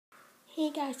Hey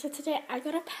guys, so today I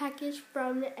got a package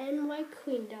from the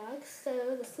nyqueen dog,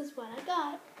 so this is what I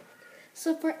got.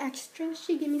 So for extra,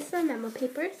 she gave me some memo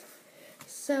papers.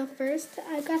 So first,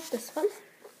 I got this one,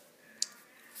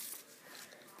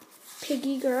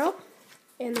 Piggy Girl,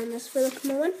 and then this really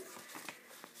cool one.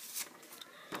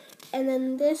 And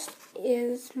then this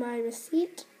is my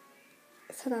receipt,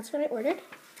 so that's what I ordered.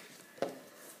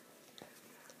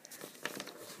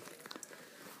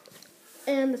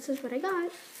 And this is what I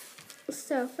got.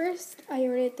 So first, I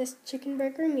ordered this chicken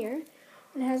burger mirror,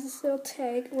 and it has this little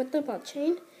tag with the belt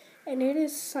chain, and it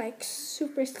is like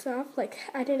super soft. Like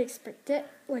I didn't expect it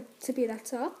to be that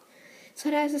soft. So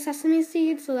it has the sesame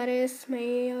seeds, lettuce,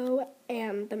 mayo,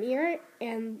 and the mirror,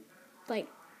 and like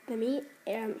the meat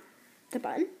and the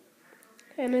bun.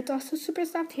 And it's also super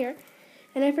soft here.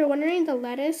 And if you're wondering, the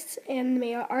lettuce and the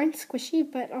mayo aren't squishy,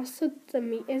 but also the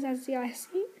meat is, as you guys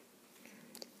see.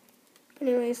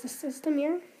 Anyways, this is the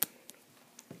mirror,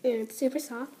 and it's super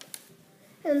soft.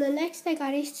 And the next I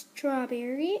got a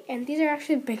strawberry, and these are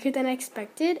actually bigger than I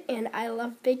expected, and I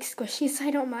love big squishies, so I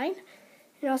don't mind.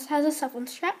 It also has a cell phone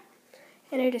strap,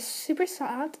 and it is super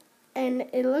soft, and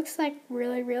it looks like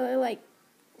really like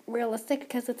realistic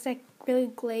because it's like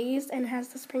really glazed and has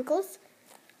the sprinkles.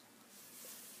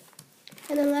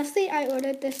 And then lastly, I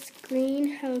ordered this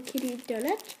green Hello Kitty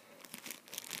donut.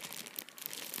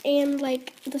 And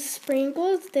like the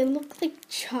sprinkles, they look like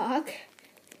chalk,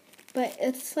 but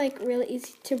it's like really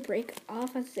easy to break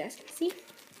off, as you guys can see.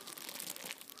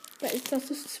 But it's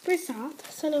also super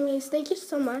soft. So anyways, thank you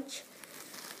so much.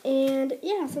 And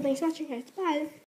yeah, so thanks for watching, guys. Bye.